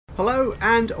Hello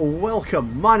and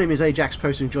welcome. My name is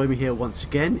Ajaxpost and join me here once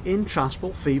again in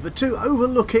Transport Fever 2,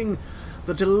 overlooking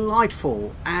the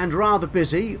delightful and rather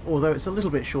busy, although it's a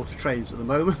little bit short of trains at the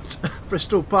moment,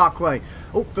 Bristol Parkway.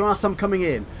 Oh, there are some coming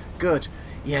in. Good.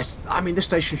 Yes, I mean this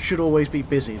station should always be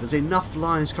busy. There's enough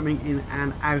lines coming in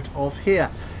and out of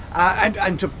here.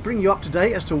 And to bring you up to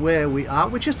date as to where we are,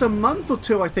 we're just a month or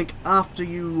two, I think, after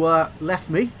you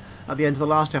left me at the end of the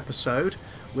last episode,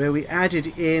 where we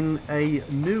added in a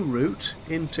new route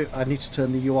into... I need to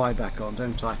turn the UI back on,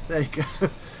 don't I? There you go.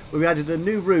 We added a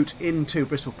new route into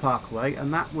Bristol Parkway,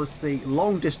 and that was the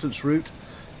long distance route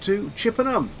to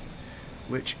Chippenham,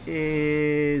 which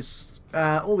is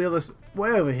all the others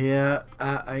way over here,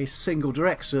 a single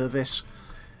direct service.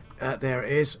 There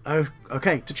it is. Oh,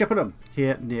 okay, to Chippenham,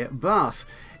 here near Bath.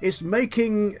 It's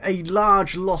making a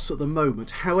large loss at the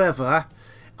moment. However,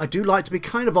 I do like to be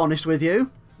kind of honest with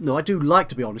you. No, I do like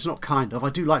to be honest, not kind of. I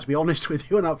do like to be honest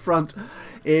with you, and up front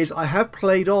is I have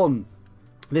played on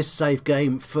this save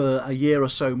game for a year or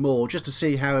so more, just to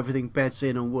see how everything beds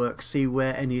in and works, see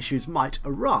where any issues might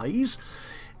arise,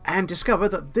 and discover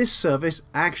that this service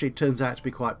actually turns out to be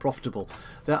quite profitable.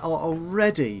 There are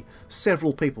already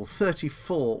several people,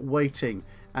 34, waiting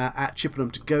at Chippenham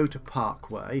to go to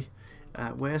Parkway.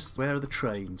 Where are the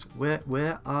trains?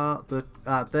 Where are the...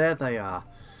 there they are.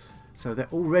 So they're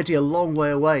already a long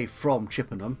way away from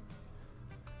Chippenham.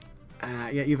 Yeah,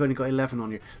 you've only got 11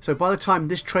 on you. So by the time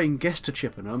this train gets to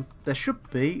Chippenham, there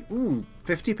should be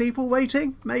 50 people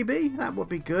waiting, maybe? That would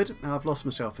be good. Now I've lost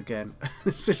myself again.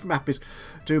 This map is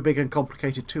too big and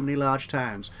complicated, too many large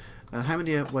towns. How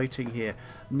many are waiting here?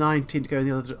 19 to go in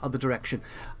the other direction.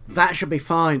 That should be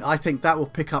fine. I think that will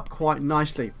pick up quite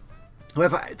nicely.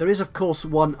 However, there is of course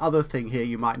one other thing here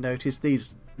you might notice.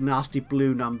 These nasty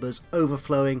blue numbers,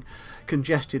 overflowing,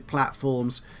 congested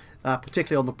platforms,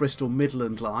 particularly on the Bristol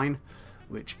Midland line,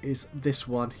 which is this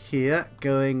one here,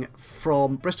 going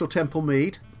from Bristol Temple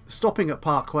Mead, stopping at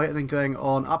Parkway and then going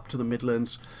on up to the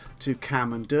Midlands to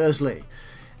Cam and Dursley,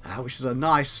 which is a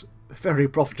nice, very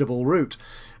profitable route.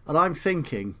 And I'm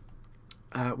thinking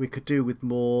we could do with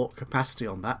more capacity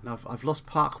on that. Now I've lost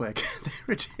Parkway again.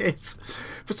 There it is.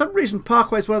 For some reason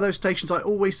Parkway is one of those stations I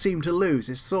always seem to lose.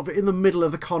 It's sort of in the middle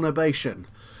of the conurbation.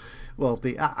 Well,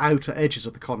 the outer edges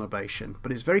of the conurbation.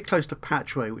 But it's very close to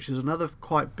Patchway, which is another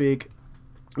quite big...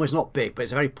 Well, it's not big, but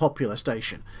it's a very popular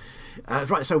station.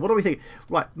 Right, so what do we think?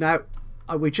 Right, now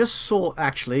we just saw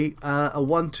actually a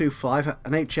 125, an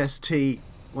HST,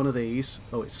 one of these.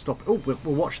 Oh, it's stopped. Oh, we'll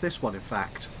watch this one in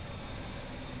fact.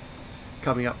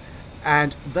 Coming up,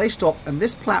 and they stop, and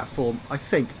this platform I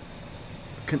think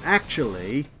can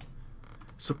actually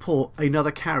support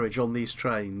another carriage on these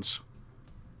trains,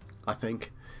 I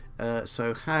think.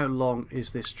 So how long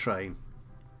is this train?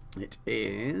 It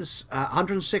is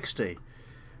 160.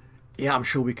 Yeah, I'm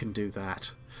sure we can do that.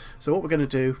 So what we're going to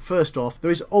do, first off, there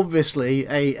is obviously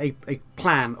a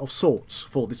plan of sorts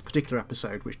for this particular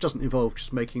episode, which doesn't involve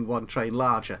just making one train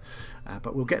larger,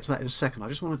 but we'll get to that in a second. I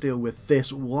just want to deal with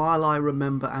this while I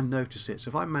remember and notice it. So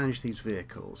if I manage these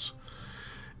vehicles,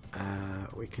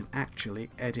 we can actually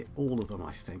edit all of them,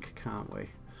 I think, can't we?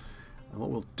 And what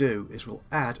we'll do is we'll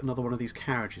add another one of these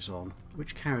carriages on.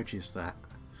 Which carriage is that?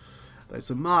 There's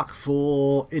a Mark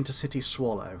IV Intercity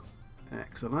Swallow.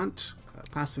 Excellent.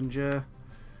 Passenger...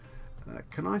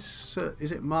 can I search?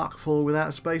 Is it Mark IV without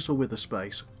a space or with a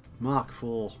space? Mark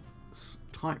IV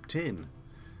typed in.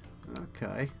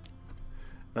 Okay.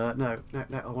 No,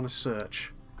 I want to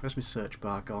search. Where's my search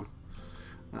bar gone?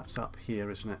 That's up here,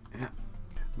 isn't it? Yeah.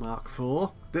 Mark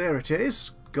IV. There it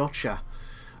is. Gotcha.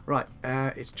 Right,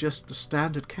 it's just the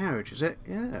standard carriage, is it?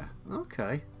 Yeah.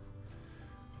 Okay.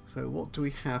 So what do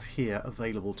we have here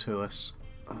available to us?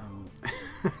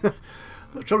 Oh.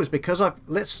 The trouble is, because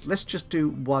let's just do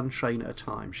one train at a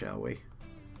time, shall we?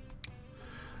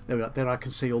 There we go. Then I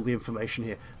can see all the information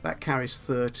here. That carries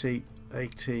 30,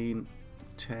 18,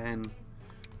 10,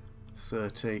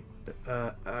 30.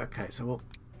 Okay, so well,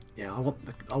 yeah, I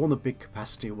want the big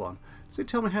capacity one. Does it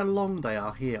tell me how long they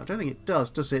are here? I don't think it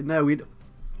does it? No,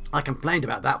 I complained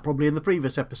about that probably in the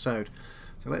previous episode.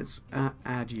 So let's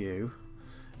add you,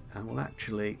 and we'll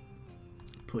actually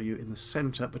put you in the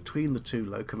centre between the two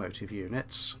locomotive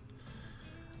units.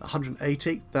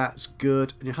 180, that's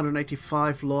good. And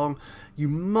 185 long. You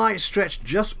might stretch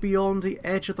just beyond the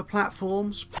edge of the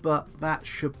platforms, but that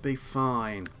should be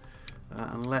fine.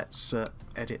 And let's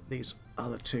edit these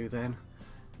other two then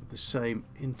with the same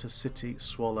Intercity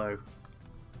Swallow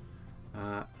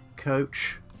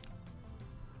coach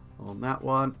on that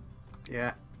one.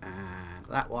 Yeah, and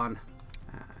that one,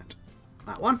 and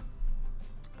that one.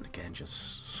 And again,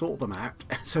 just sort them out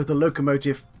so the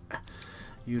locomotive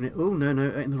unit. Oh, no, no,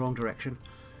 in the wrong direction.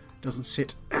 Doesn't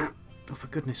sit. Oh, for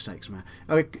goodness sakes, man.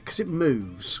 Oh, because it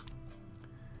moves.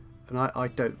 And I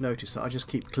don't notice that. I just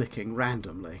keep clicking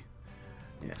randomly.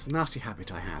 Yes, a nasty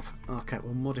habit I have. Okay,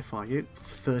 we'll modify you.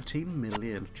 13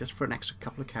 million, just for an extra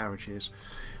couple of carriages.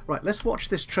 Right, let's watch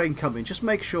this train come in. Just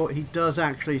make sure he does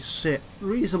actually sit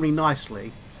reasonably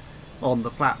nicely on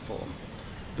the platform.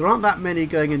 There aren't that many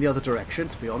going in the other direction,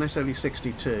 to be honest. Only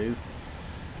 62.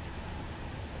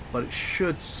 But it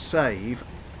should save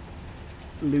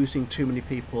losing too many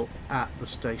people at the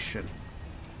station.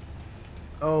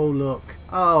 Oh, look.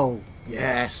 Oh,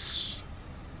 yes.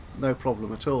 No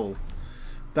problem at all.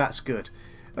 That's good.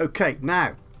 Okay,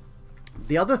 now,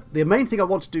 the main thing I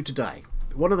want to do today,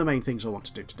 one of the main things I want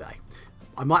to do today,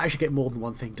 I might actually get more than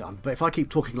one thing done, but if I keep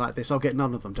talking like this, I'll get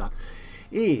none of them done,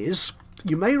 is,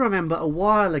 you may remember a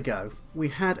while ago, we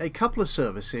had a couple of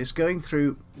services going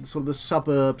through sort of the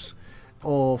suburbs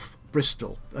of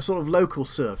Bristol, a sort of local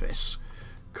service,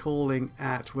 calling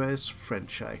at, where's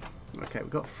Frenchay? Okay, we've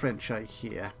got Frenchay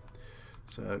here,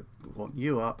 so we want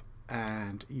you up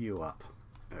and you up.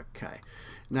 Okay,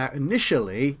 now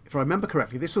initially, if I remember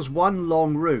correctly, this was one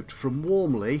long route from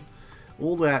Warmley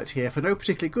all the way out here for no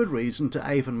particularly good reason to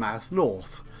Avonmouth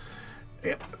North,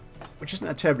 which isn't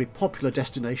a terribly popular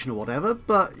destination or whatever,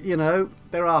 but you know,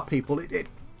 there are people, it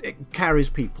carries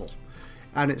people,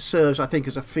 and it serves, I think,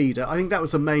 as a feeder. I think that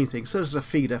was the main thing, serves as a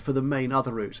feeder for the main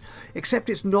other routes, except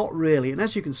it's not really, and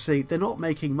as you can see, they're not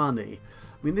making money.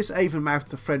 I mean, this Avonmouth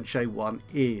to Frenchay one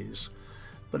is,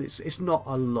 but it's not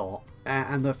a lot.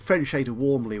 And the Frenchay to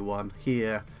Warmley one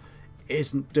here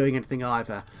isn't doing anything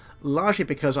either, largely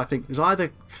because I think there's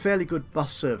either fairly good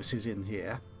bus services in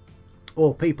here,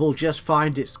 or people just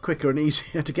find it's quicker and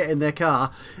easier to get in their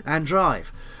car and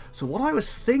drive. So what I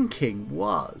was thinking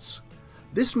was,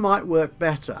 this might work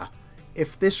better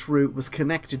if this route was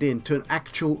connected into an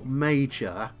actual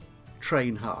major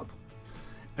train hub.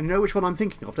 And you know which one I'm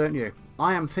thinking of, don't you?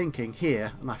 I am thinking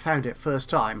here, and I found it first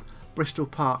time, Bristol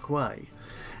Parkway.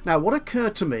 Now, what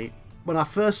occurred to me when I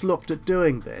first looked at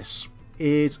doing this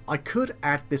is I could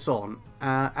add this on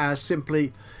as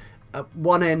simply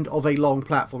one end of a long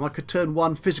platform. I could turn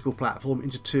one physical platform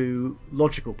into two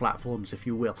logical platforms, if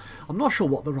you will. I'm not sure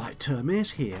what the right term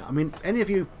is here. I mean, any of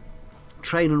you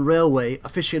train and railway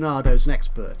aficionados and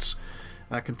experts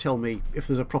can tell me if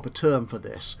there's a proper term for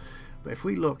this. But if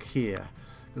we look here,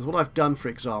 because what I've done, for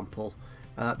example,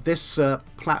 this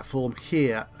platform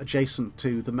here adjacent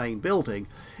to the main building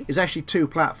is actually two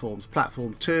platforms,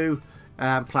 platform 2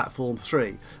 and platform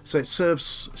 3. So it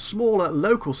serves smaller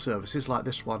local services like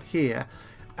this one here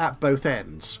at both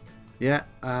ends. Yeah,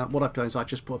 what I've done is I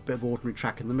just put a bit of ordinary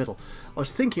track in the middle. I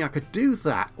was thinking I could do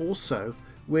that also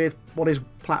with what is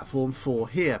platform 4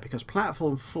 here, because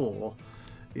platform 4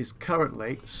 is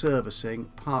currently servicing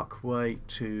Parkway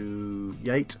to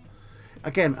Yate.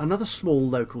 Again, another small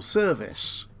local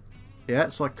service. Yeah,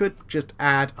 so I could just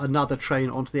add another train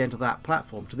onto the end of that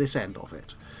platform, to this end of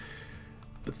it.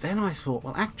 But then I thought,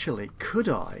 well, actually, could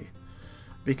I?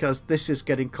 Because this is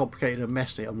getting complicated and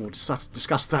messy, and we'll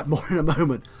discuss that more in a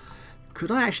moment.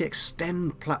 Could I actually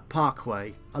extend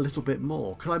Parkway a little bit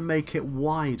more? Could I make it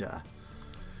wider?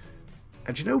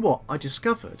 And you know what? I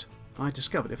discovered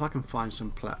if I can find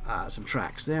some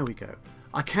tracks, there we go.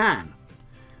 I can.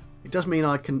 It does mean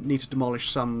I need to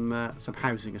demolish some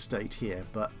housing estate here,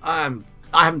 but I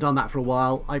haven't done that for a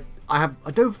while. I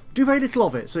do very little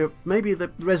of it, so maybe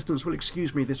the residents will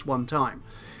excuse me this one time.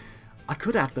 I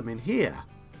could add them in here,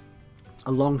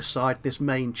 alongside this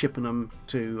main Chippenham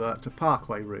to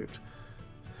Parkway route.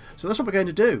 So that's what we're going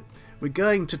to do. We're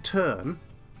going to turn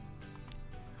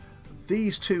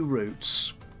these two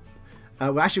routes.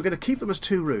 We're actually going to keep them as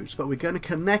two routes, but we're going to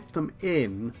connect them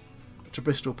in to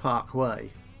Bristol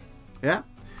Parkway. Yeah,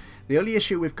 the only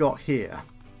issue we've got here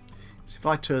is if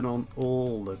I turn on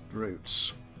all the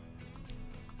routes,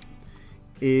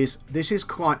 is this is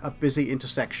quite a busy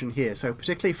intersection here. So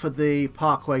particularly for the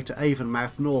Parkway to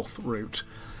Avonmouth North route,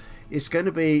 it's going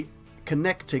to be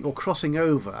connecting or crossing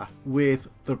over with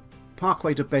the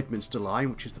Parkway to Bedminster line,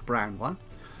 which is the brown one,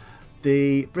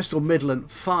 the Bristol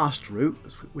Midland fast route,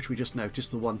 which we just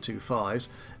noticed, the 125s,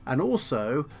 and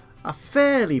also a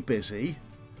fairly busy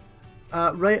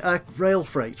rail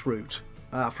freight route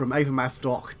from Avonmouth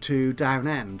Dock to Down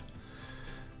End.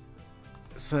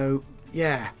 So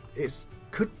yeah, it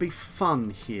could be fun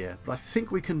here, but I think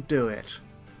we can do it.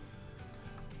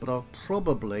 But I'll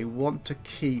probably want to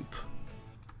keep,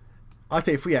 I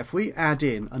think if we add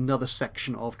in another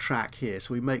section of track here,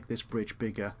 so we make this bridge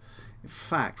bigger. In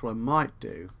fact, what I might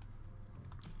do,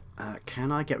 can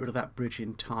I get rid of that bridge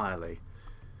entirely?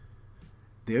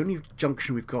 The only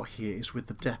junction we've got here is with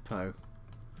the depot.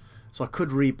 So I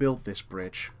could rebuild this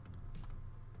bridge.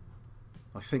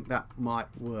 I think that might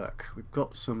work. We've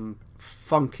got some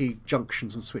funky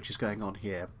junctions and switches going on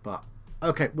here, but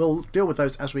okay, we'll deal with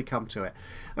those as we come to it.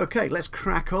 Okay, let's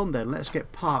crack on then. Let's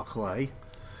get Parkway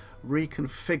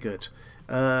reconfigured.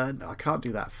 No, I can't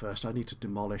do that first. I need to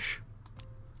demolish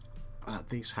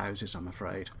these houses, I'm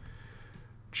afraid.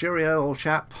 Cheerio, old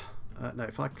chap. No,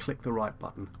 if I click the right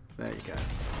button. There you go.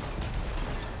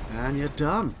 And you're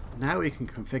done. Now we can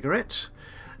configure it.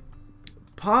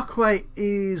 Parkway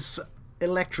is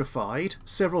electrified.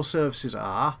 Several services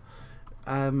are.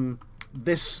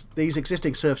 These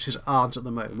existing services aren't at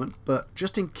the moment, but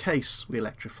just in case we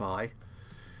electrify,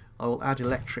 I will add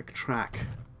electric track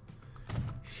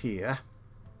here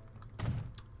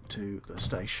to the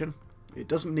station. It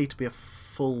doesn't need to be a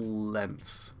full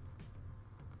length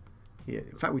here.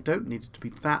 In fact, we don't need it to be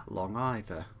that long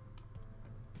either.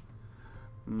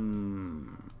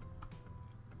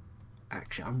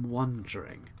 Actually, I'm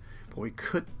wondering what we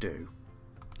could do.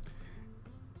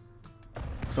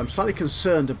 So I'm slightly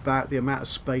concerned about the amount of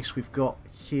space we've got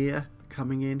here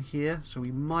coming in here, so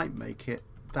we might make it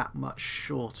that much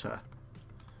shorter.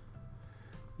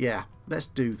 Yeah, let's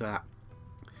do that.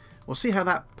 We'll see how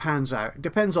that pans out. It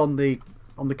depends on the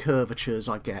curvatures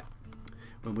I get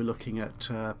when we're looking at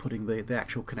putting the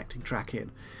actual connecting track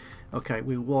in. Okay,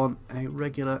 we want a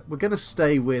regular. We're going to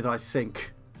stay with, I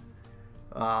think,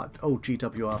 old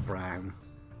GWR Brown.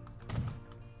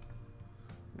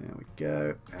 There we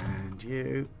go, and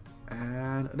you,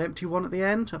 and an empty one at the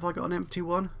end. Have I got an empty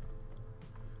one?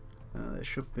 There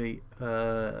should be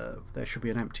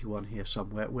an empty one here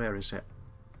somewhere. Where is it?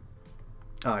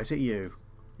 Oh, is it you?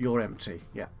 You're empty.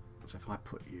 Yeah. So if I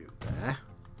put you there,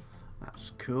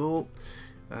 that's cool.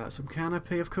 Some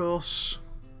canopy, of course.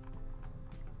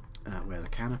 Where the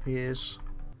canopy is.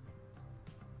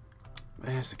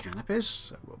 There's the canopies.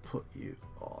 So we'll put you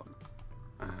on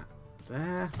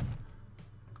there.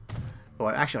 Oh,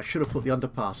 actually, I should have put the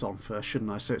underpass on first,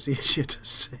 shouldn't I? So it's easier to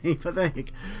see. But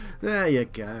there you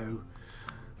go.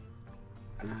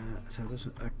 So there's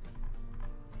a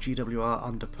GWR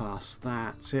underpass.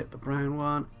 That's it, the brown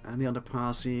one. And the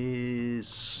underpass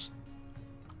is...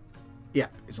 yeah,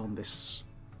 it's on this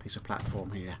piece of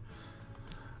platform here.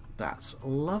 That's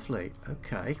lovely.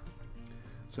 Okay.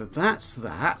 So that's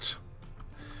that.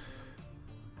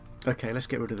 Okay, let's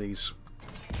get rid of these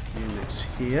units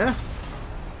here.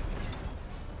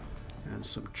 And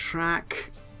some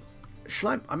track.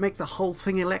 Shall I make the whole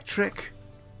thing electric?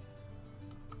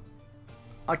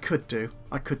 I could do.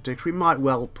 We might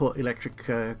well put electric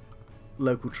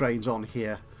local trains on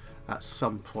here at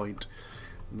some point.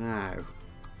 Now,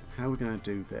 how are we going to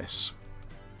do this?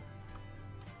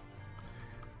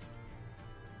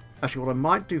 Actually, what I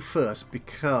might do first,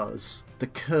 because the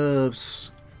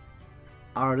curves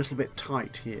are a little bit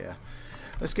tight here.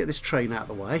 Let's get this train out of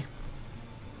the way.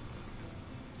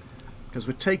 Because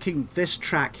we're taking this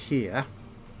track here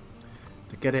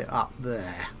to get it up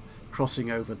there,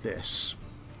 crossing over this.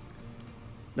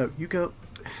 No, you go.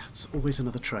 It's always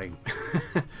another train.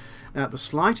 Now, the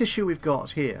slight issue we've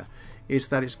got here is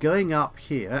that it's going up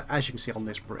here, as you can see on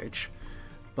this bridge,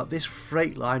 but this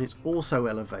freight line is also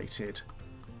elevated.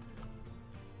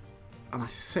 And I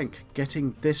think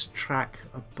getting this track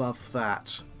above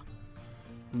that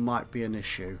might be an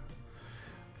issue.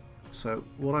 So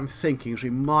what I'm thinking is we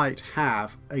might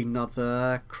have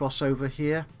another crossover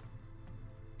here.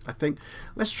 I think.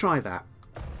 Let's try that.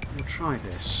 We'll try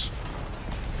this.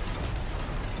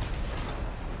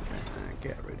 Okay,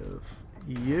 get rid of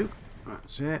you.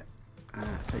 That's it.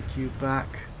 Take you back.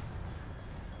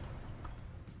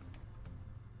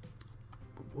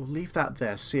 We'll leave that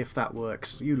there, see if that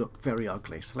works. You look very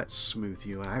ugly, so let's smooth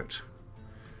you out.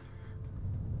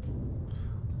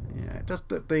 Yeah, it does.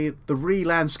 The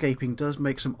re-landscaping does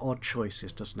make some odd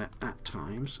choices, doesn't it, at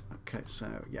times? Okay,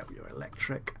 so yeah, you're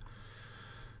electric.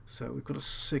 So we've got a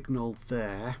signal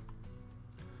there.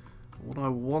 What I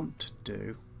want to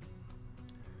do,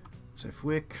 so if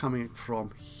we're coming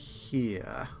from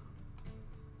here,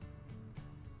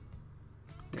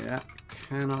 yeah,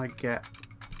 can I get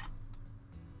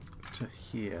to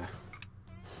here?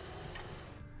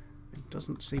 It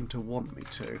doesn't seem to want me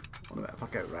to. What about if I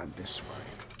go around this way?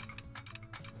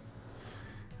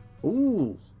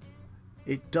 Ooh,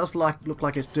 it does look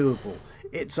like it's doable.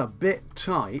 It's a bit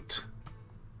tight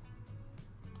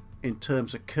in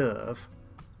terms of curve,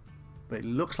 but it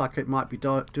looks like it might be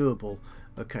doable.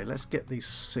 Okay, let's get these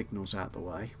signals out of the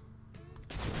way.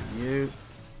 You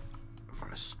for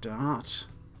a start.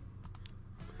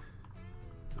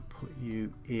 Put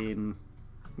you in.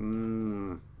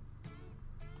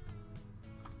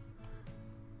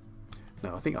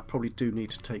 No, I think I probably do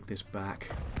need to take this back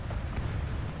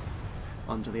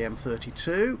under the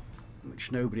M32,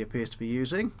 which nobody appears to be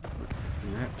using.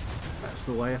 You know, that's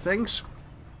the way of things.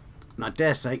 And I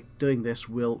dare say doing this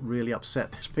will really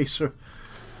upset this piece of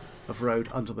road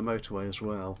under the motorway as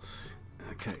well.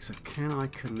 Okay, so can I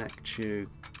connect you?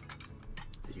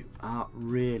 You are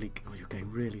really... Oh, you're going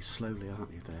really slowly,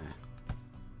 aren't you, there?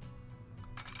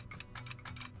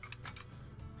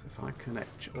 So if I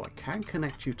connect you... Oh, I can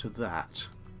connect you to that.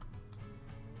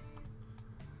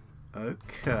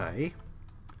 Okay.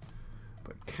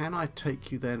 But can I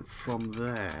take you then from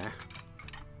there?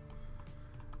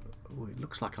 Oh, it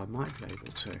looks like I might be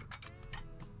able to.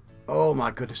 Oh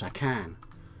my goodness, I can.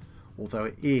 Although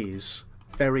it is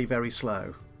very, very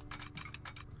slow.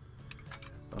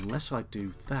 Unless I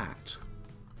do that.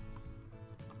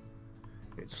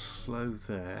 It's slow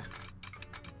there.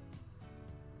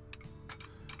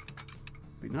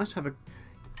 Be nice to have a...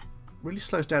 Really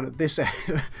slows down at this end.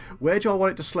 Where do I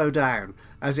want it to slow down?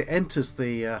 As it enters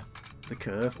the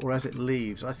curve or as it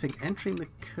leaves? I think entering the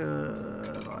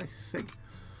curve, I think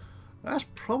that's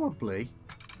probably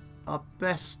our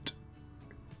best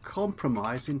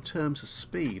compromise in terms of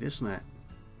speed, isn't it?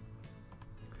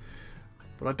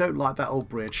 But I don't like that old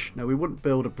bridge. No, we wouldn't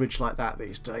build a bridge like that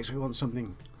these days. We want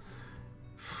something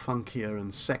funkier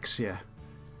and sexier,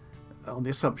 on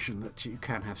the assumption that you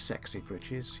can have sexy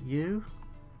bridges. You?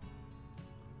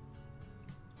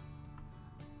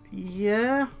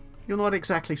 Yeah, you're not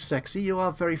exactly sexy. You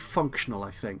are very functional,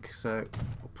 I think. So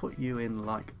I'll put you in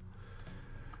like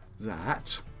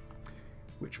that,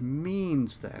 which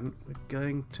means then we're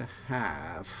going to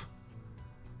have,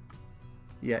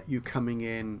 yeah, you coming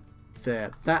in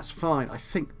there. That's fine. I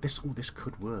think this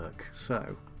could work.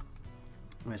 So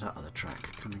where's our other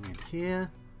track coming in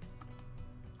here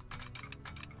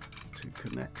to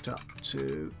connect up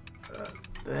to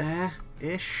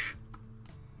there-ish.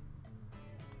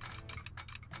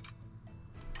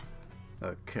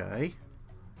 Okay,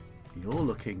 you're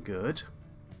looking good.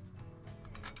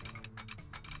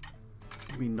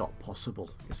 I mean, not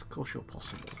possible. Yes, of course you're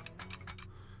possible.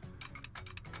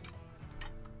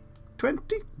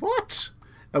 20? What?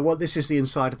 Oh, well, this is the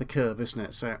inside of the curve, isn't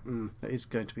it? So it is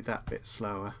going to be that bit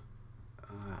slower.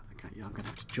 Okay, yeah, I'm going to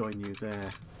have to join you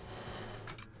there.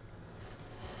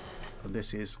 And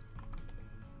this is...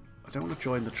 I don't want to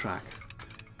join the track.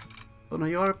 Oh no,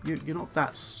 you're not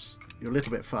that... You're a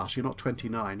little bit fast. You're not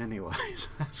 29 anyway, so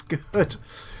that's good.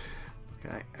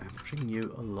 Okay, and bring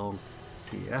you along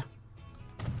here.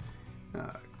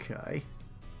 Okay.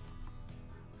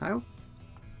 How?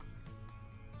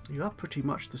 You are pretty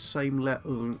much the same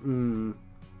level.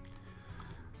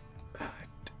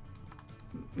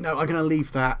 No, I'm going to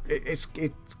leave that. It's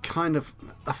kind of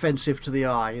offensive to the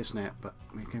eye, isn't it? But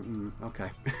we can.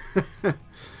 Okay.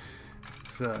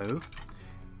 So,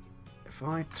 if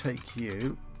I take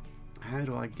you, how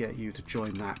do I get you to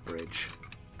join that bridge?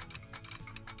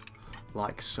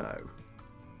 Like so.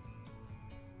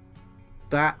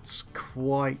 That's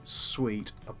quite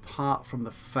sweet, apart from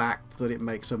the fact that it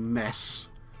makes a mess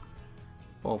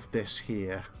of this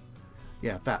here.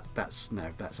 Yeah, that's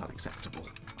unacceptable.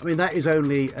 I mean, that is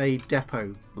only a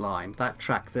depot line. That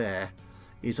track there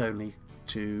is only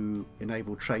to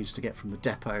enable trains to get from the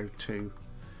depot to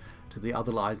the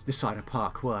other lines this side of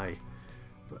Parkway.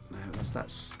 But no,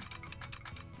 that's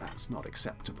not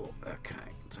acceptable.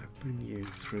 Okay, so bring you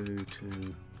through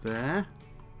to there.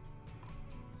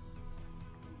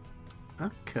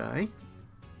 Okay.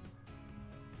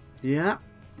 Yeah,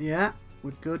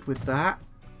 we're good with that.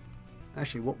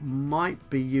 Actually, what might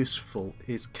be useful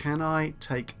is, can I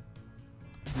take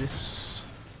this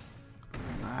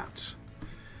and that?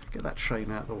 Get that train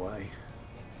out of the way.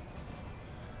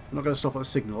 You're not going to stop at a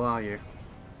signal, are you?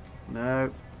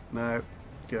 No.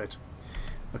 Good.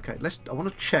 Okay, I want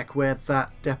to check where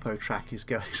that depot track is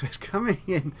going. So it's coming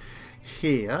in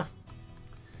here.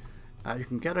 You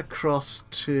can get across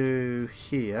to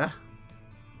here.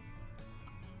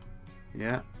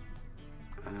 Yeah.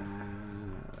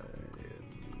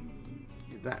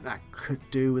 That could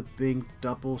do with being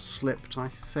double slipped, I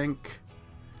think,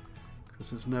 because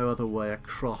there's no other way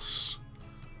across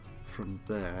from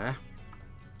there.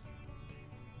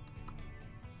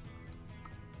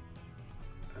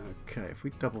 Okay, if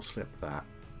we double slip that,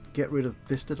 get rid of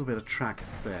this little bit of track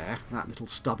there, that little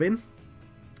stubbing.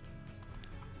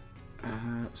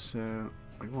 So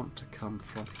we want to come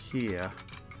from here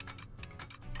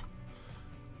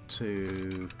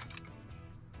to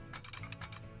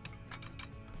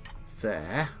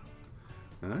there.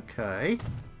 Okay.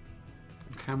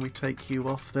 And can we take you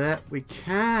off there? We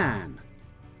can.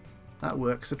 That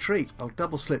works a treat. I'll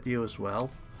double slip you as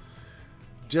well.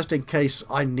 just in case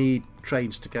I need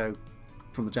trains to go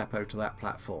from the depot to that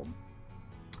platform.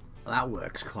 That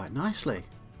works quite nicely.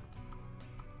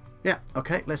 Yeah,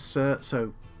 okay, let's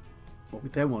so what we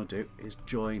then want to do is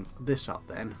join this up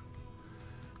then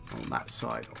on that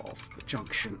side of the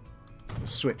junction, the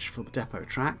switch for the depot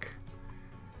track.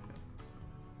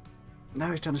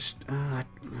 Now it's done a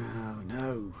oh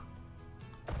no.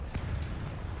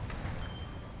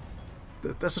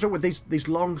 That's the trouble with these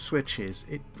long switches.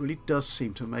 It really does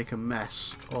seem to make a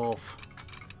mess of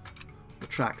the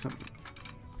tracks. I mean,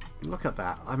 look at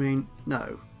that. I mean,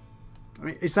 no. I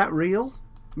mean, is that real?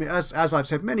 I mean, as I've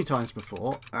said many times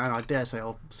before, and I dare say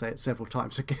I'll say it several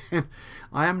times again,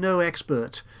 I am no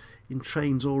expert in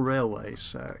trains or railways.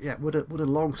 So yeah, would a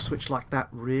long switch like that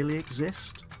really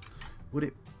exist? Would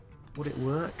it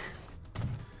work?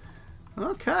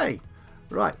 Okay,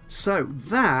 right. So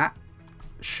that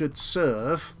should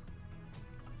serve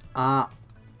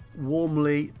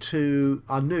warmly to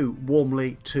our new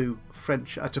warmly to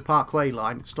French to Parkway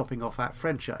line, stopping off at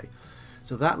Frenchay.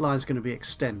 So that line is going to be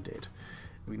extended.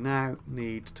 We now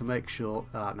need to make sure.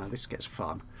 Now this gets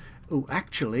fun. Oh,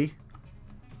 actually,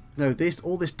 no.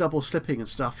 All this double slipping and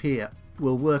stuff here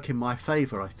will work in my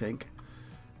favour, I think,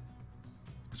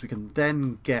 because we can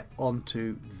then get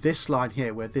onto this line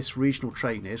here, where this regional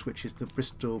train is, which is the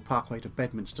Bristol Parkway to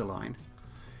Bedminster line.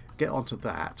 Get onto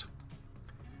that,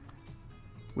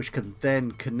 which can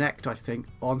then connect, I think,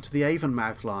 onto the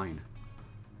Avonmouth line.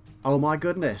 Oh my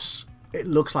goodness, it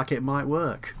looks like it might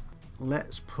work.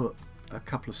 Let's put a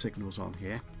couple of signals on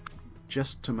here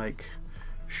just to make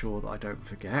sure that I don't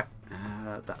forget.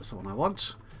 That's the one I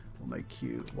want. We'll make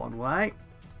you one way.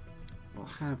 We'll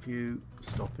have you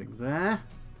stopping there.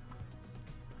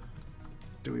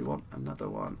 Do we want another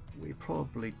one? We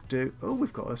probably do. Oh,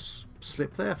 we've got a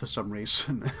slip there for some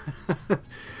reason.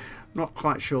 Not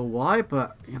quite sure why,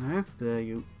 but you know, there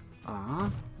you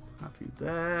are. Have you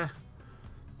there.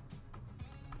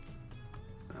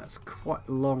 That's quite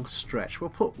a long stretch.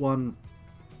 We'll put one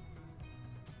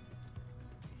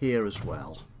here as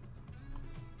well.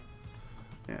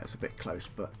 Yeah, it's a bit close,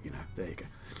 but you know, there you go.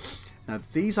 Now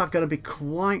these are going to be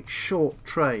quite short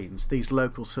trains, these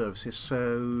local services,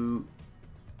 so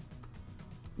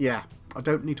yeah, I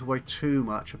don't need to worry too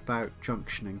much about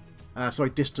junctioning. Sorry,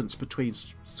 distance between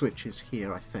switches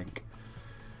here, I think.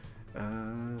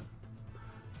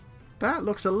 That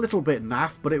looks a little bit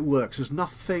naff, but it works. There's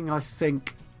nothing, I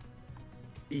think,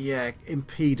 yeah,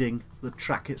 impeding the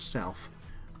track itself.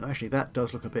 Actually, that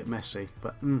does look a bit messy,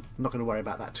 but I'm not going to worry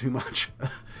about that too much.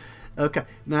 Okay,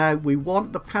 now we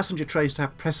want the passenger trains to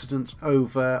have precedence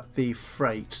over the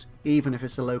freight, even if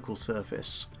it's a local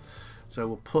service. So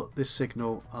we'll put this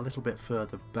signal a little bit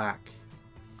further back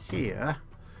here,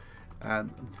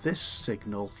 and this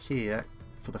signal here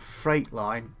for the freight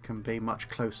line can be much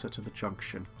closer to the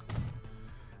junction.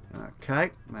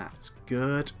 Okay, that's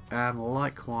good. And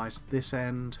likewise this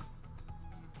end,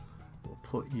 we'll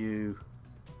put you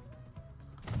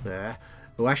there.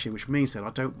 Oh, actually, which means that I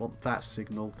don't want that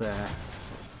signal there.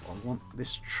 So I want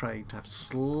this train to have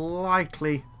slight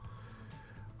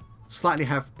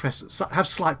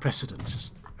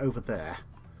precedence over there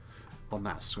on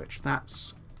that switch.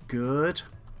 That's good.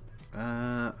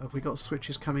 Have we got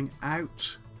switches coming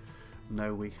out?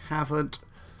 No, we haven't.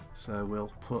 So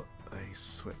we'll put a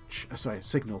switch, sorry, a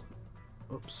signal.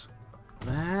 Oops,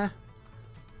 there.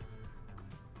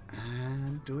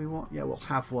 And do we want? Yeah, we'll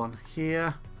have one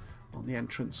here on the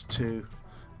entrance to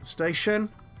the station.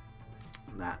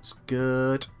 That's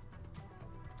good.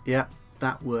 Yeah,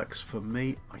 that works for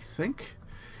me, I think.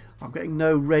 I'm getting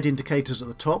no red indicators at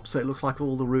the top, so it looks like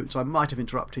all the routes I might have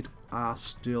interrupted are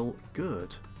still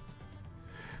good.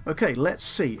 Okay, let's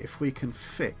see if we can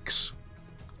fix.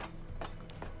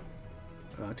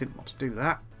 I didn't want to do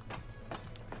that.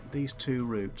 These two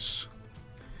routes.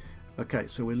 Okay,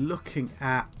 so we're looking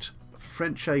at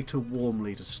Frenchay to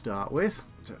Warmley to start with.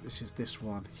 So this is this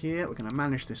one here. We're going to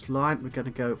manage this line. We're going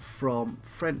to go from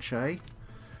Frenchay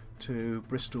to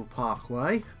Bristol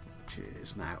Parkway, which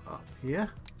is now up here.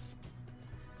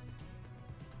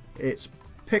 It's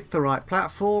picked the right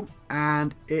platform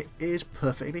and it is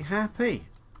perfectly happy.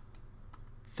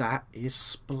 That is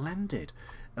splendid.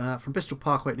 From Bristol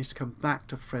Parkway it needs to come back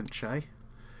to Frenchay,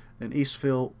 then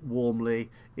Eastville,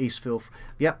 Warmley, Eastville.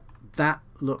 Yep, that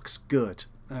looks good.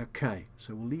 Okay,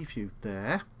 so we'll leave you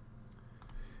there.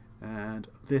 And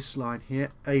this line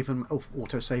here, Avon, oh,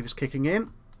 autosave is kicking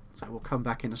in, so we'll come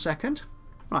back in a second.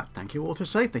 Right, thank you,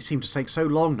 autosave. They seem to take so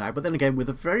long now, but then again, with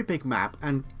a very big map,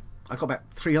 and I've got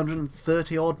about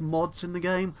 330 odd mods in the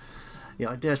game.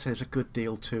 Yeah, I dare say it's a good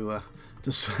deal to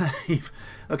save.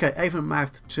 Okay,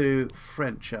 Avonmouth to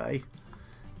Frenchay.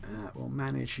 We'll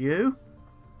manage you.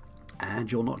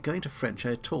 And you're not going to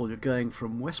Frenchay at all. You're going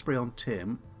from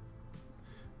Westbury-on-Tym.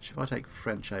 If I take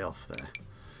Frenchay off there.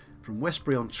 From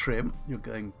Westbury-on-Trim, you're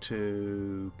going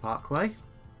to Parkway.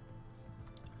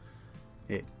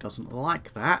 It doesn't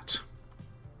like that.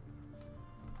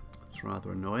 It's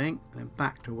rather annoying. Then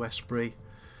back to Westbury.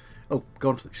 Oh,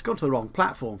 it's gone to the wrong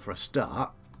platform for a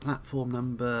start. Platform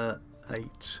number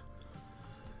 8.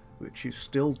 Which you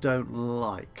still don't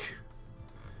like.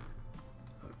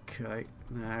 Okay,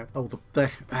 now... Oh,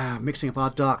 they're mixing up our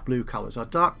dark blue colours. Our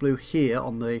dark blue here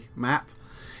on the map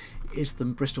is the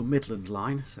Bristol Midland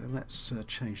line. So let's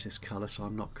change this colour so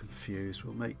I'm not confused.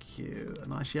 We'll make you a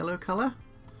nice yellow colour.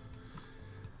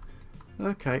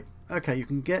 Okay, you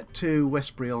can get to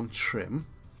Westbury-on-Trim.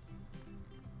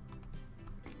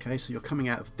 Okay, so you're coming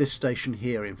out of this station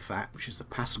here, in fact, which is the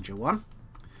passenger one.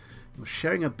 You're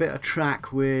sharing a bit of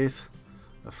track with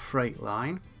a freight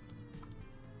line.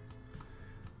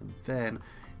 And then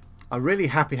I'm really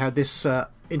happy how this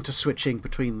interswitching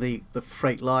between the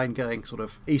freight line going sort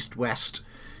of east-west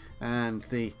and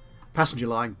the passenger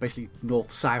line basically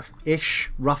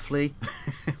north-south-ish, roughly,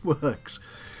 works.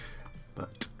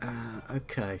 But,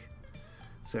 okay.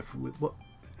 So,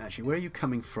 actually, where are you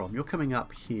coming from? You're coming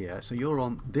up here. So you're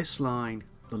on this line,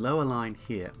 the lower line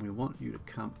here. And we want you to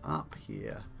come up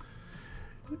here.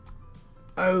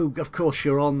 Oh, of course,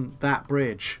 you're on that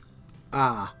bridge.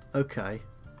 Ah, okay.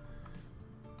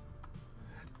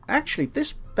 Actually,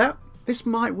 this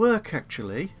might work,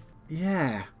 actually.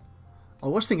 Yeah. I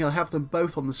was thinking I'd have them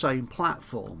both on the same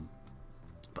platform.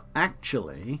 But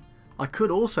actually, I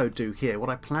could also do here what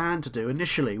I planned to do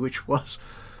initially, which was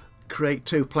create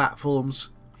 2 platforms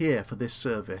here for this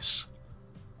service.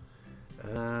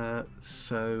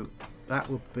 So that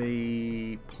would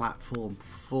be platform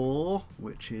 4,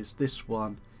 which is this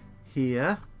one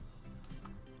here.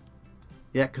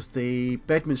 Yeah, because the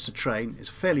Bedminster train is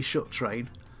a fairly short train,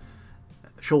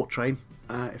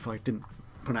 if I didn't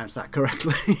pronounce that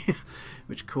correctly,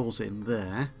 which calls in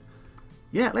there.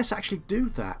 Yeah, let's actually do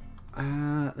that.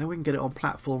 Then we can get it on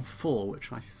platform 4,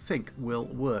 which I think will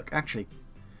work. Actually,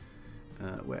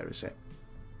 where is it?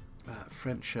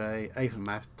 Frenchay,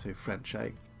 Avonmouth to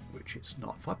Frenchay, which it's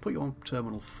not. If I put you on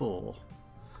terminal 4,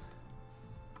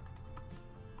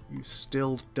 you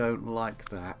still don't like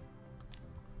that,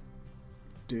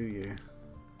 do you?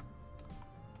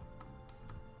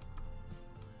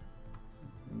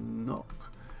 Not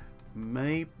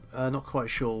quite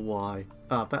sure why.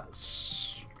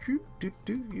 That's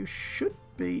you should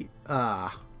be.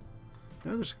 No,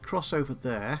 there's a crossover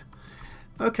there.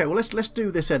 Okay, well let's do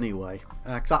this anyway,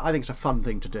 because I think it's a fun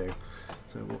thing to do.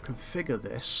 So we'll configure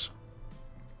this,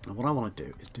 and what I want to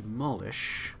do is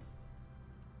demolish.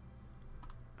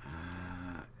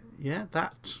 Yeah,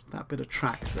 that bit of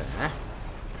track there,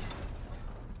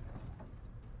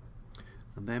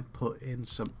 and then put in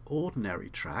some ordinary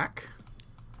track,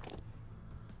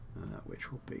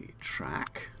 which will be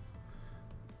track.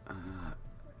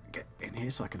 Get in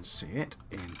here so I can see it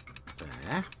in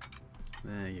there.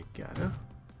 There you go.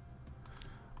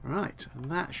 Right, and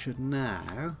that should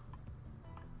now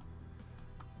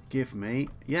give me,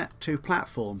 yeah, 2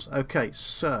 platforms. Okay,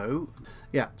 so,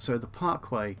 yeah, so the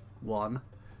Parkway one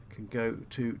can go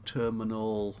to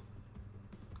terminal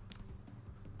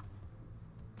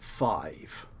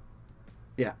 5.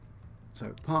 Yeah,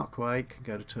 so Parkway can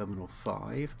go to terminal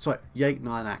 5. Sorry, Yate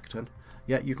 9 Acton.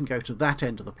 Yeah, you can go to that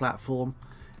end of the platform,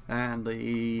 and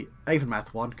the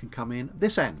Avonmouth one can come in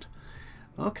this end.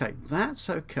 Okay, that's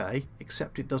okay,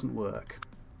 except it doesn't work.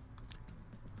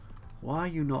 Why are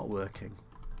you not working?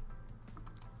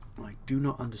 I do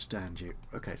not understand you.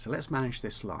 Okay, so let's manage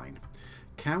this line.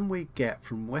 Can we get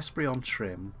from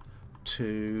Westbury-on-Trim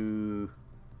to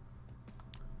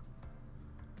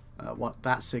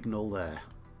that signal there?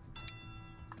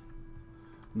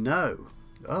 No.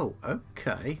 Oh,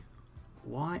 okay.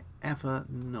 Why ever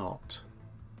not?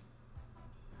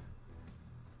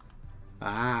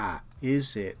 Ah,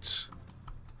 is it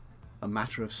a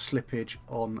matter of slippage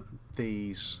on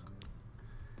these?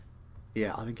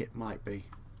 Yeah, I think it might be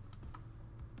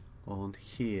on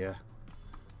here.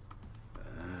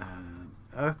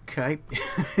 Okay,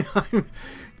 I'm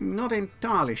not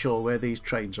entirely sure where these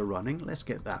trains are running. Let's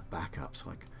get that back up.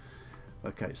 So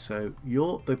okay, so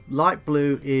the light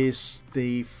blue is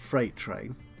the freight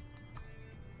train.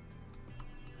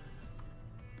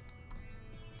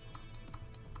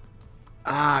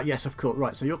 Ah, yes, of course.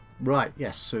 Right, so you're right.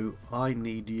 Yes, so I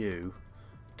need you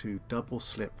to double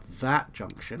slip that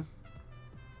junction.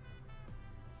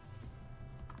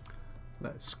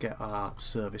 Let's get our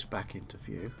service back into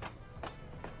view.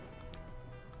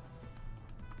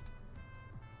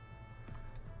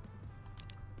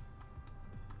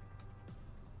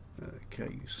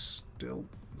 Okay, you still.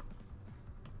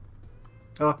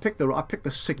 Oh, I picked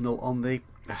the signal on the.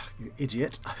 You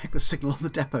idiot! I picked the signal on the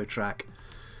depot track.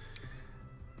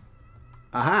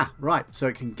 Aha! Right, so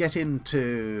it can get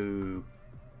into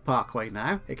Parkway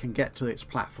now. It can get to its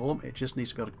platform. It just needs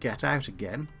to be able to get out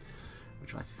again,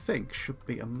 which I think should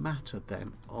be a matter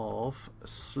then of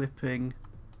slipping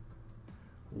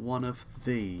one of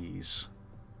these.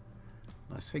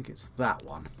 I think it's that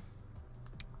one.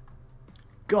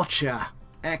 Gotcha!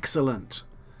 Excellent.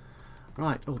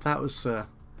 Right. Oh, that was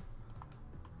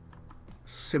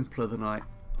simpler than I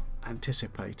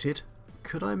anticipated.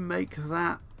 Could I make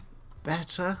that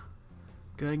better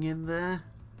going in there?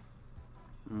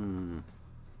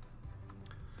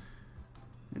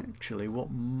 Actually,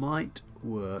 what might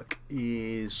work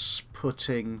is put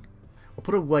a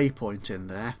waypoint in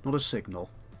there, not a signal.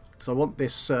 So I want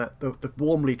this the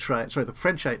Warmley train, sorry, the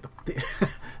French the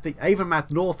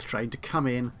Avonmouth North train to come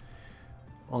in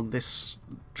on this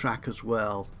track as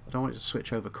well. I don't want it to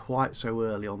switch over quite so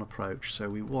early on approach, so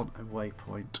we want a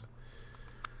waypoint.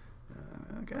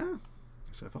 Okay.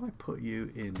 So if I put you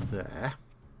in there,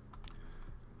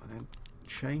 and then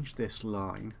change this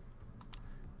line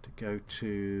to go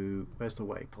to, where's the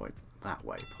waypoint? That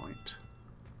waypoint.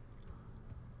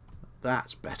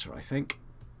 That's better, I think.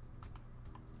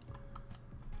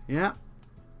 Yeah,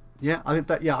 I think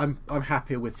that. Yeah, I'm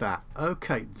happier with that.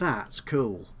 Okay, that's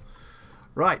cool.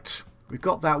 Right, we've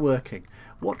got that working.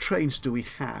 What trains do we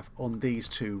have on these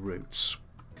two routes?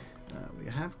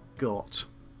 We have got.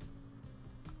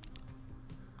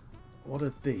 What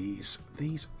are these?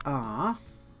 These are.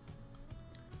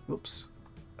 Whoops.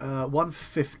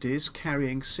 150s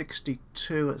carrying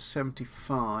 62 at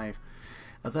 75.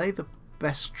 Are they the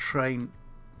best train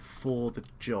for the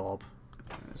job?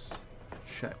 Let's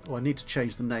check. Oh, I need to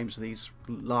change the names of these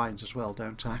lines as well,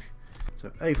 don't I? So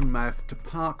Avonmouth to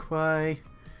Parkway,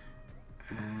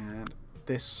 and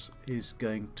this is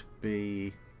going to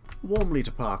be Warmley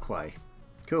to Parkway.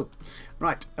 Cool.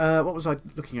 Right, what was I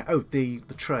looking at? Oh, the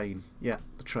train. Yeah,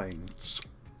 the trains.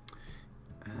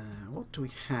 What do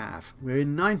we have? We're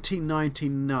in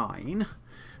 1999,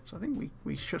 so I think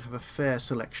we should have a fair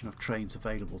selection of trains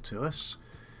available to us.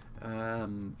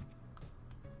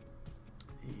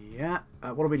 Yeah,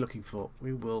 what are we looking for?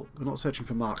 We're not searching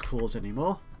for Mark IVs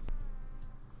anymore.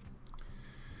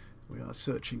 We are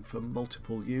searching for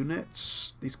multiple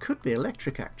units. These could be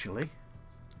electric, actually.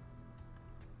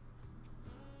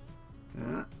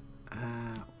 Yeah.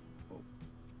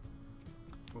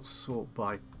 We'll sort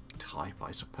by type,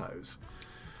 I suppose.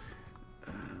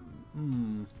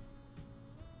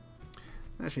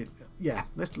 Actually, yeah.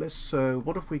 Let's.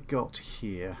 What have we got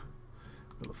here?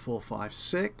 We've got the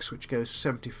 456, which goes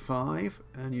 75,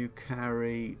 and you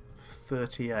carry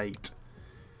 38.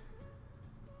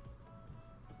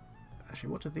 Actually,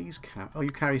 what do these carry? Oh, you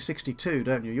carry 62,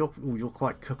 don't you? You're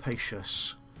quite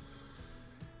capacious.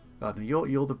 Oh, no,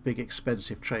 you're the big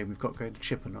expensive train we've got going to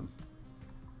Chippenham.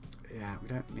 Yeah, we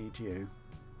don't need you.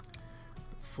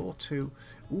 42.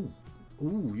 Ooh,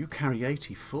 you carry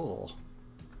 84.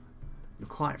 You're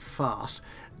quite fast.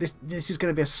 This is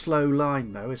going to be a slow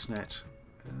line, though, isn't it?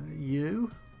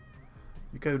 You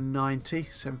go 90,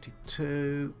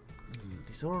 72.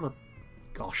 These are all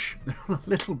gosh, they're a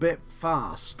little bit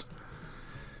fast.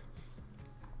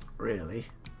 Really?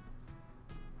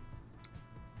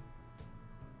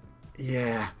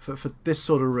 Yeah, for this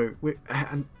sort of route,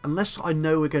 and unless I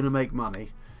know we're going to make money,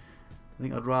 I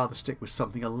think I'd rather stick with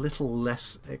something a little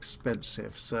less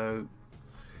expensive. So,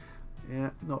 yeah,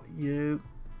 not you.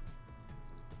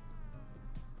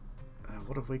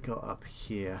 What have we got up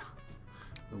here?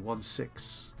 The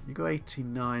 16. You go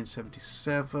 89,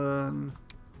 77,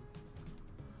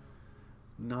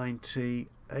 90,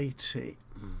 80.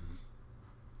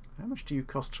 How much do you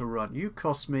cost to run? You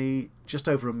cost me just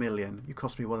over $1 million. You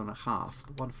cost me 1.5.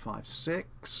 The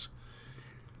 156.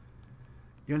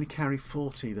 You only carry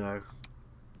 40 though.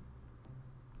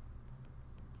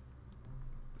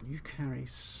 You carry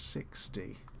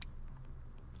 60.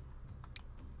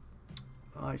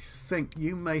 I think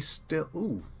you may still.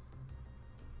 Ooh.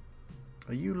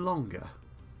 Are you longer?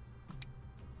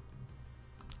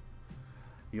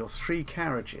 You're 3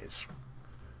 carriages.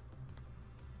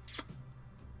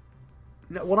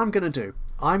 Now, what I'm going to do,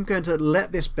 I'm going to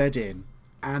let this bed in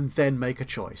and then make a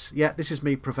choice. Yeah, this is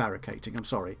me prevaricating. I'm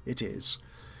sorry, it is.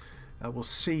 We'll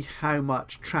see how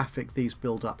much traffic these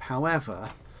build up.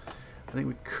 However, I think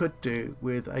we could do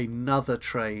with another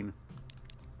train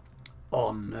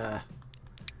on the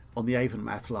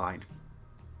Avonmouth line.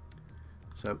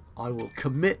 So I will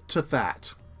commit to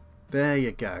that. There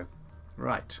you go.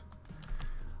 Right.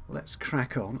 Let's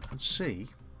crack on and see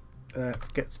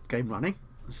get the game running.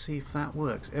 Let's see if that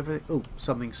works. Everything. Oh,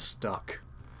 something's stuck.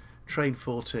 Train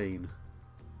 14.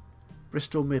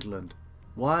 Bristol Midland.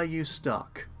 Why are you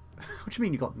stuck? What do you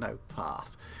mean you got no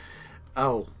path?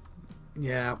 Oh,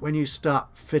 yeah. When you start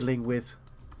fiddling with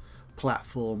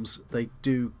platforms, they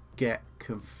do get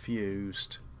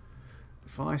confused.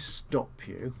 If I stop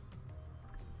you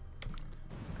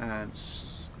and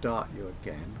start you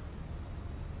again,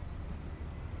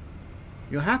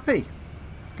 you're happy.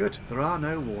 Good. There are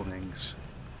no warnings.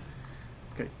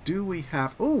 Okay. Do we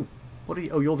have? Oh, what are you?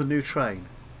 Oh, you're the new train.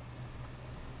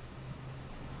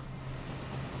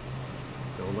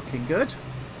 You're looking good.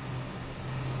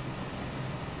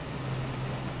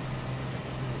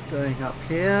 Going up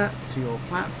here to your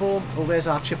platform. Oh, there's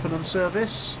our Chippenham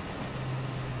service.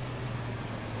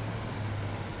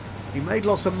 He made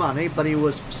lots of money, but he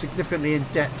was significantly in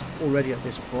debt already at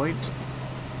this point.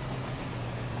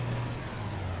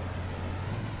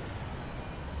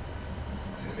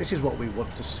 This is what we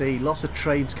want to see. Lots of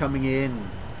trains coming in.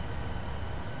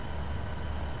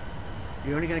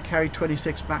 You're only going to carry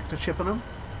 26 back to Chippenham?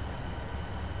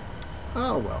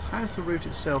 Oh well, how's the route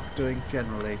itself doing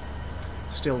generally?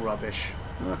 Still rubbish.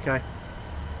 Okay.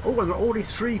 Oh, and there are already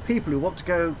 3 people who want to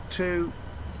go to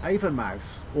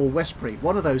Avonmouth or Westbury.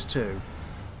 One of those two.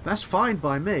 That's fine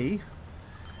by me.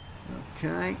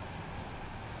 Okay.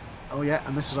 Oh yeah,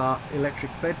 and this is our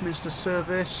electric Bedminster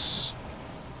service.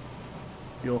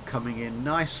 You're coming in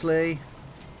nicely.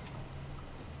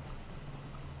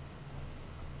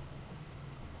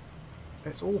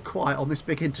 It's all quiet on this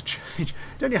big interchange.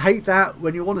 Don't you hate that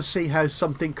when you want to see how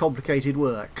something complicated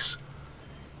works?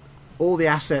 All the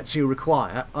assets you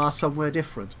require are somewhere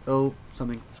different. Oh,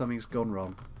 something's gone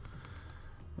wrong.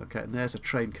 Okay, and there's a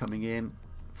train coming in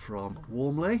from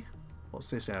Warmley. What's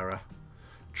this error?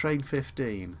 Train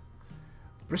 15.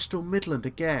 Bristol Midland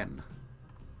again.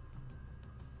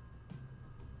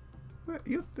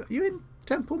 You in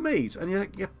Temple Meads and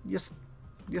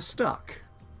you're stuck.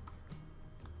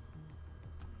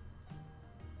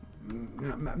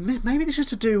 Maybe this is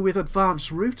to do with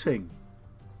advanced routing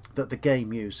that the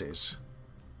game uses.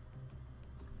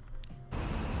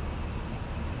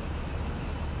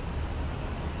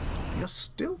 You're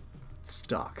still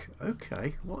stuck.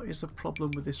 Okay, what is the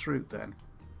problem with this route then?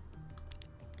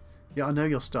 Yeah, I know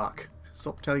you're stuck.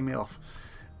 Stop telling me off.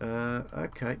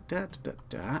 Okay,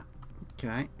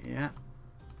 okay, yeah,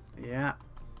 yeah.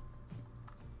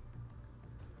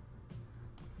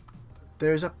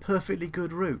 There is a perfectly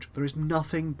good route. There is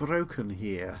nothing broken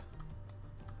here.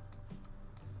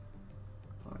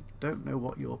 I don't know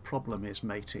what your problem is,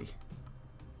 matey.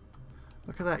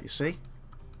 Look at that, you see?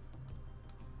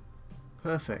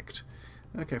 Perfect.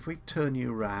 Okay, if we turn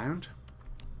you round.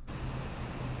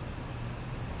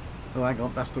 Oh, hang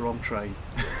on, that's the wrong train.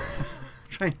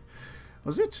 Train.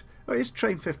 Was it? Oh, it's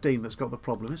train 15 that's got the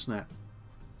problem, isn't it?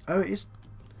 Oh, it is.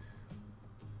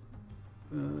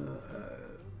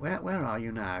 Where are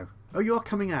you now? Oh, you are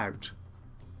coming out.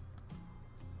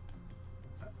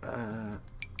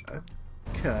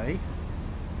 Okay.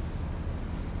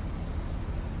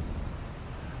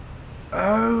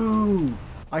 Oh,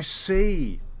 I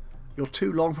see. You're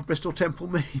too long for Bristol Temple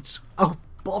Meads. Oh,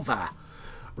 bother.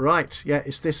 Right, yeah,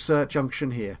 it's this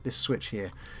junction here, this switch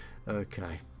here.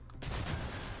 Okay.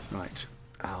 Right.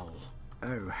 Oh,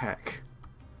 heck.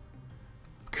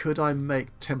 Could I make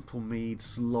Temple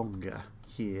Meads longer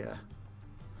here?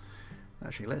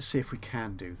 Actually, let's see if we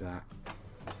can do that.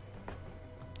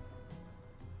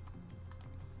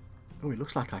 Oh, it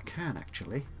looks like I can,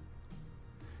 actually.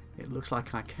 It looks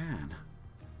like I can.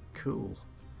 Cool.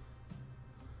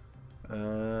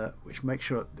 Which makes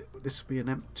sure this will be an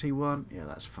empty one. Yeah,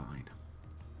 that's fine.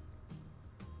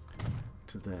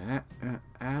 To there.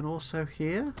 And also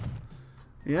here.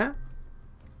 Yeah.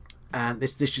 And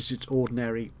this is its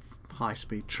ordinary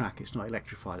high-speed track. It's not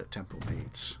electrified at Temple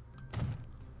Meads.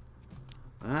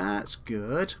 That's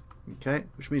good. Okay,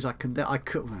 which means I can. I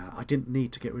could. Well, I didn't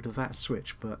need to get rid of that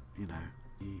switch, but you know,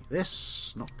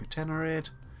 this not catenarid.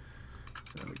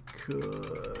 So we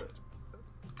could.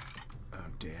 Oh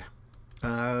dear.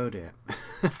 Oh dear.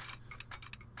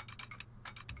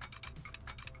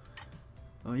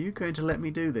 Are you going to let me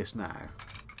do this now?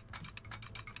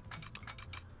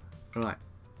 Right.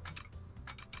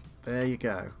 There you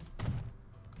go.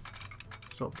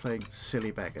 Stop playing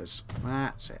silly beggars.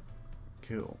 That's it.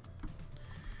 Cool.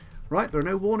 Right, there are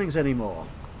no warnings anymore.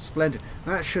 Splendid.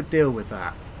 That should deal with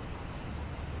that.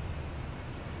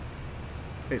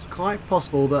 It's quite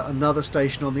possible that another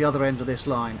station on the other end of this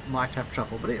line might have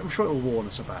trouble, but I'm sure it will warn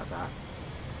us about that.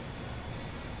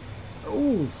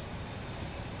 Oh,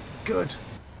 good.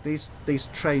 These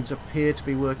trains appear to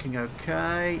be working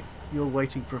okay. You're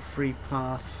waiting for a free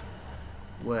path.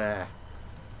 Where?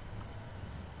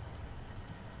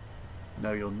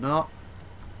 No, you're not.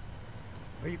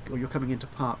 You're coming into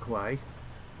Parkway.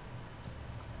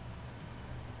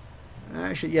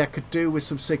 Actually, yeah, could do with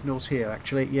some signals here,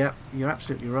 actually. Yeah, you're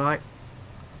absolutely right.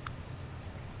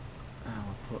 And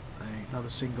we'll put another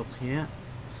signal here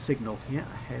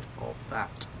ahead of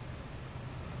that.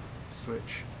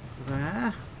 Switch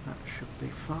there. That should be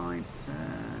fine.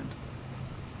 And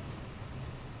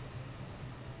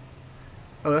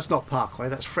oh, that's not Parkway.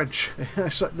 That's French.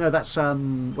 No, that's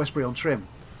Westbury-on-Trim.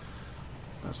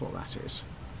 That's what that is.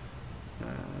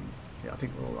 Yeah, I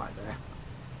think we're all right there.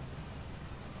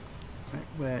 Okay,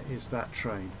 where is that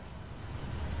train?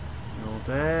 You're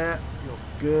there. You're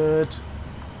good.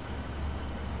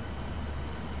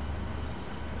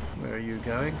 Where are you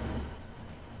going?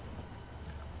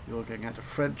 You're going out to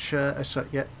French.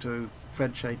 To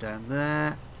French down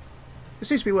there. It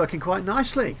seems to be working quite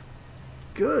nicely.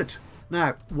 Good.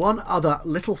 Now, one other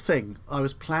little thing I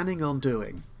was planning on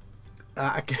doing.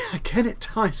 Again, it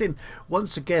ties in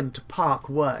once again to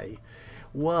Parkway.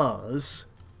 Was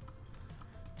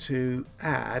to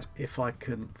add, if I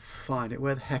can find it,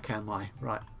 where the heck am I?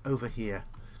 Right, over here.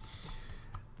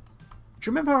 Do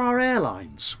you remember our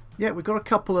airlines? Yeah, we've got a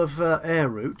couple of air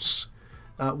routes.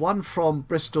 One from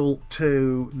Bristol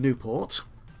to Newport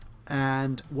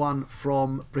and one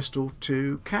from Bristol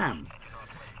to Cam,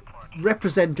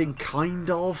 representing kind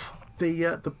of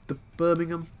the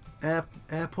Birmingham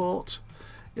airport.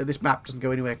 Yeah, this map doesn't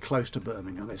go anywhere close to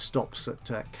Birmingham. It stops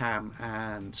at Cam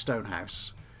and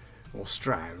Stonehouse. Or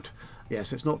Stroud. Yeah,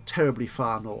 so it's not terribly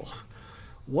far north.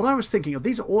 What I was thinking of,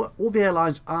 these are all the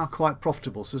airlines are quite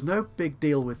profitable, so there's no big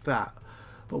deal with that.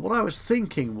 But what I was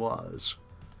thinking was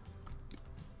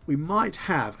we might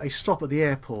have a stop at the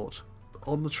airport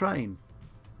on the train.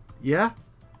 Yeah?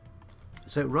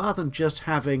 So rather than just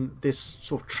having this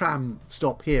sort of tram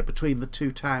stop here between the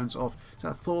two towns of, is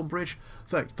that Thornbridge?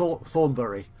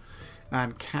 Thornbury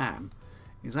and Cam,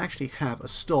 is actually have a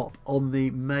stop on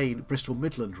the main Bristol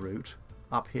Midland route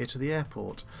up here to the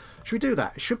airport. Should we do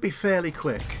that? It should be fairly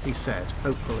quick, he said,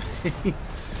 hopefully.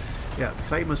 Yeah,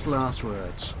 famous last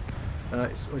words.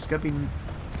 It's going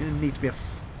to need to be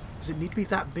does it need to be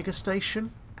that big a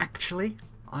station? Actually,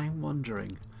 I'm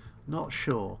wondering. Not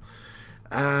sure.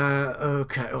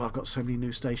 Okay, oh, I've got so many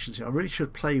new stations here. I really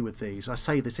should play with these. I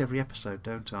say this every episode,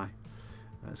 don't I?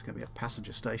 It's going to be a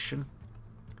passenger station.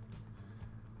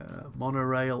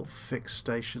 Monorail, fixed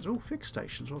stations. Oh, fixed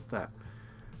stations, what's that?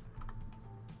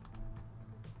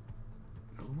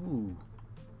 Ooh.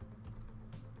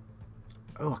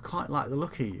 Oh, I quite like the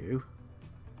look of you.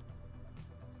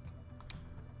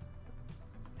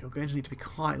 You're going to need to be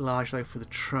quite large though for the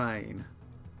train.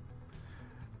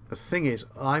 The thing is,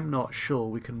 I'm not sure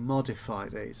we can modify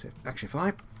these.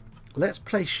 Let's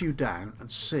place you down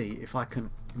and see if I can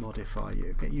modify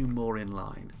you. Get you more in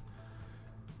line.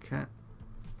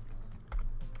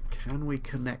 Can we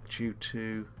connect you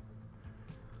to...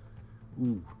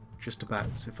 Ooh, just about.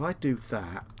 So if I do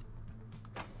that...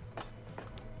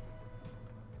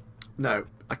 No,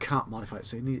 I can't modify it.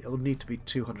 So it'll need to be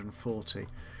 240.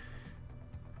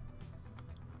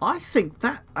 I think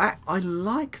that... I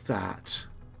like that.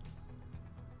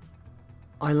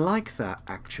 I like that,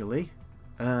 actually.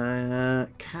 Can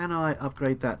I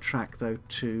upgrade that track, though,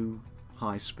 to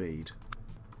high speed?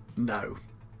 No.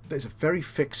 There's a very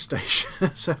fixed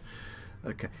station. So,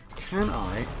 okay. Can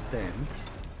I then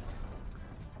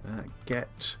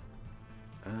get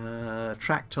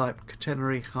track type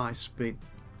catenary high speed?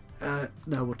 No,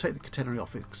 we'll take the catenary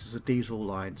off it because there's a diesel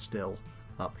line still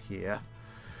up here.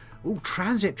 Oh,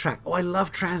 transit track. Oh, I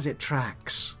love transit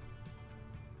tracks.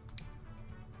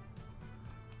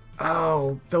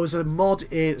 Oh, there was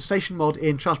a station mod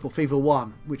in Transport Fever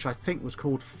 1, which I think was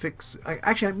called Fix...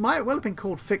 Actually, it might well have been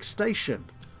called Fixed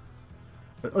Station.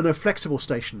 Oh no, Flexible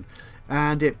Station.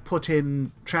 And it put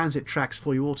in transit tracks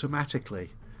for you automatically.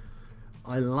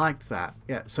 I liked that.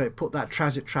 Yeah, so it put that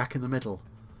transit track in the middle.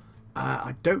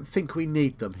 I don't think we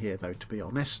need them here, though, to be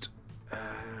honest.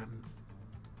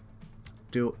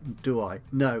 Do I?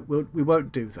 No, we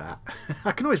won't do that.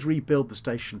 I can always rebuild the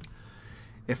station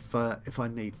if I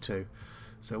need to.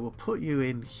 So we'll put you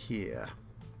in here.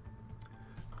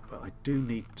 But I do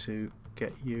need to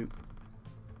get you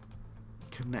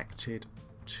connected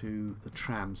to the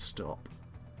tram stop.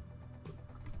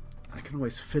 I can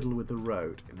always fiddle with the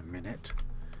road in a minute.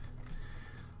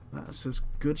 That's as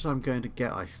good as I'm going to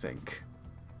get, I think.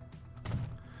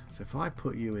 So if I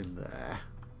put you in there,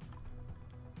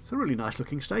 it's a really nice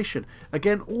looking station.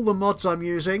 Again, all the mods I'm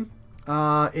using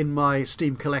in my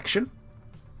Steam collection,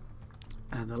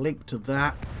 and the link to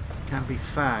that can be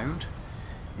found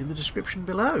in the description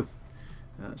below.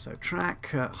 So track,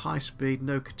 high speed,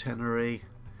 no catenary.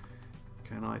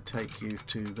 Can I take you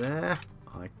to there?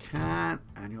 I can,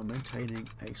 and you're maintaining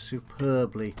a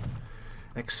superbly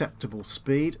acceptable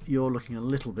speed. You're looking a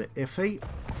little bit iffy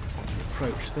on the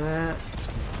approach there. Just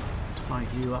need to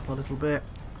tidy you up a little bit.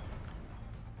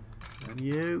 And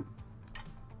you.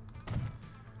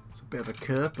 It's a bit of a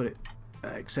curve, but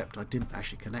except I didn't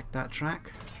actually connect that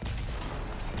track.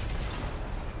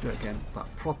 Do it again,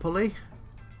 but properly.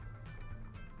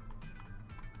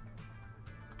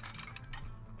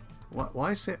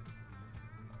 Why is it?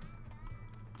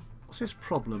 What's this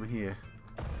problem here?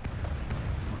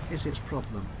 What is its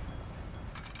problem?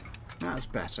 That's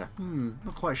better.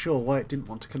 Not quite sure why it didn't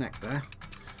want to connect there.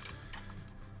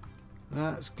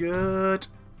 That's good.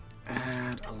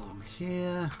 And along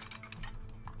here.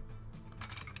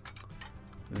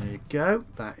 There you go.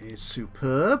 That is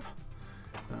superb.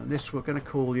 And this we're going to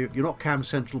call you... You're not Cam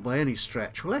Central by any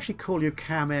stretch. We'll actually call you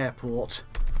Cam Airport.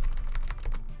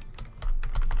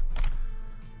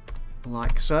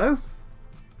 Like so.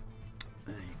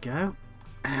 There you go.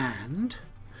 And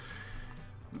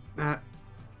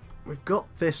we've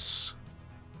got this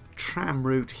tram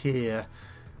route here,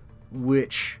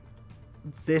 which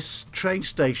this train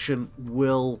station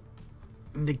will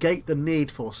negate the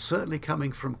need for, certainly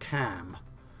coming from Cam.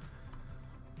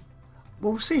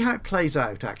 We'll see how it plays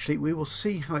out, actually. We will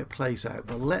see how it plays out.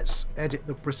 But let's edit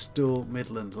the Bristol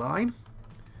Midland line.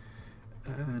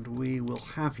 And we will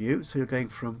have you. So you're going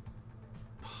from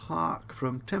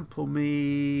Temple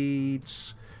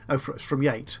Meads. Oh, from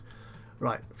Yate.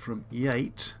 Right, from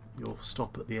Yate, you'll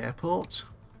stop at the airport.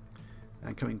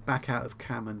 And coming back out of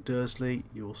Cam and Dursley,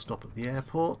 you will stop at the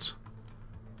airport.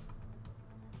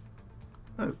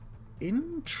 Oh,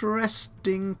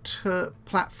 interesting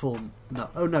platform. No,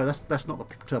 oh no, that's not the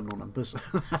terminal numbers.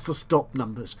 That's the stop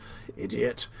numbers.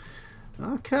 Idiot.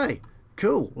 Okay,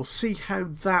 cool. We'll see how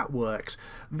that works.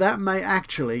 That may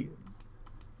actually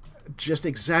just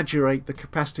exaggerate the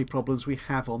capacity problems we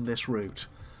have on this route.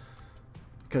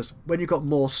 Because when you've got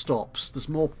more stops, there's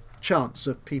more chance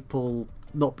of people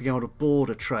not being able to board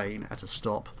a train at a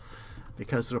stop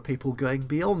because there are people going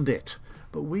beyond it.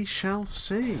 But we shall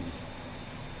see.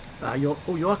 You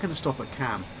are going to stop at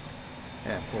Cam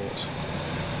Airport.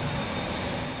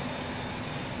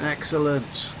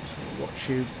 Excellent. So watch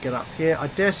you get up here. I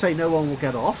dare say no one will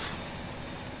get off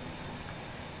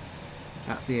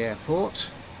at the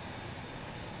airport.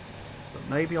 But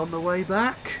maybe on the way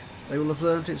back they will have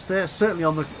learnt it's there. Certainly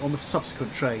on the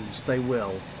subsequent trains they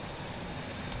will.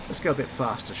 Let's go a bit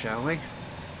faster, shall we?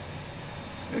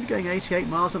 We're only going 88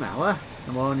 miles an hour.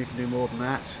 Come on, you can do more than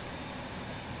that.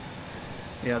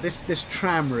 Yeah, this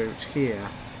tram route here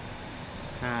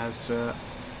has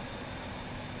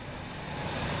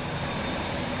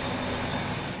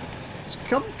it's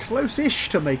come close-ish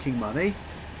to making money,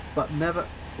 but never.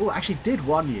 Oh, actually did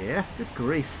 1 year. Good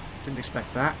grief! Didn't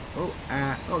expect that.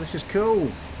 Oh, this is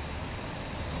cool.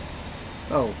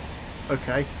 Oh,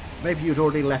 okay. Maybe you'd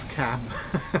already left Cam,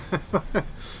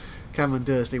 Cam and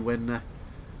Dursley when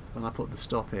I put the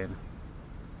stop in.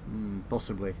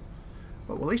 Possibly.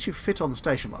 But well, at least you fit on the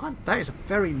station. That is a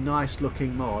very nice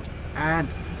looking mod, and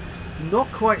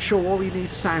not quite sure why we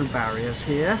need sound barriers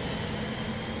here.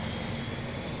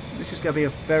 This is going to be a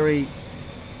very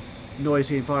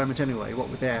noisy environment anyway, what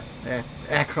with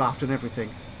aircraft and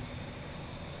everything.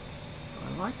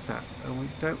 I like that, and we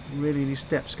don't really need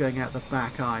steps going out the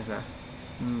back either.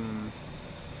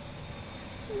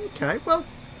 Okay, well,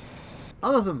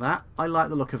 other than that, I like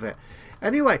the look of it.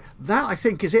 Anyway, that I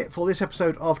think is it for this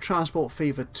episode of Transport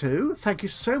Fever 2. Thank you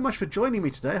so much for joining me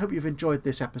today. I hope you've enjoyed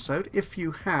this episode. If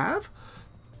you have,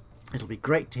 it'll be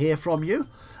great to hear from you.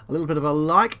 A little bit of a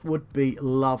like would be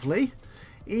lovely.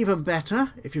 Even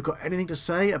better, if you've got anything to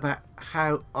say about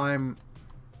how I'm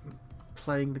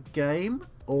playing the game,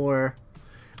 or...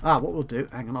 what we'll do,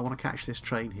 hang on, I want to catch this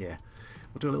train here.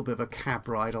 We'll do a little bit of a cab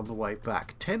ride on the way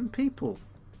back. 10 people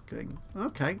going,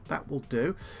 okay, that will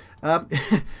do.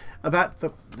 About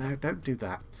the... No, don't do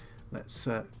that. Let's...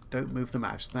 don't move the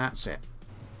mouse. That's it.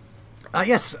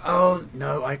 Yes. Oh,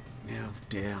 no, oh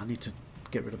dear, I need to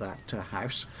get rid of that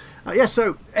house. Yes,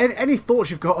 so any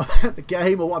thoughts you've got about the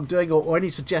game or what I'm doing, or any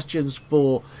suggestions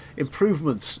for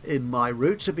improvements in my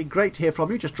routes, it'd be great to hear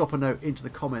from you. Just drop a note into the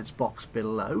comments box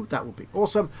below. That would be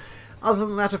awesome. Other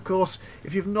than that, of course,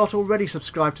 if you've not already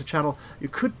subscribed to the channel, you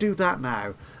could do that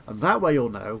now, and that way you'll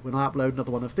know when I upload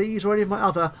another one of these or any of my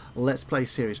other Let's Play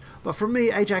series. But from me,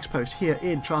 Ajaxpost, here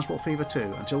in Transport Fever 2,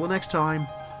 until the next time,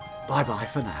 bye-bye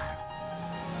for now.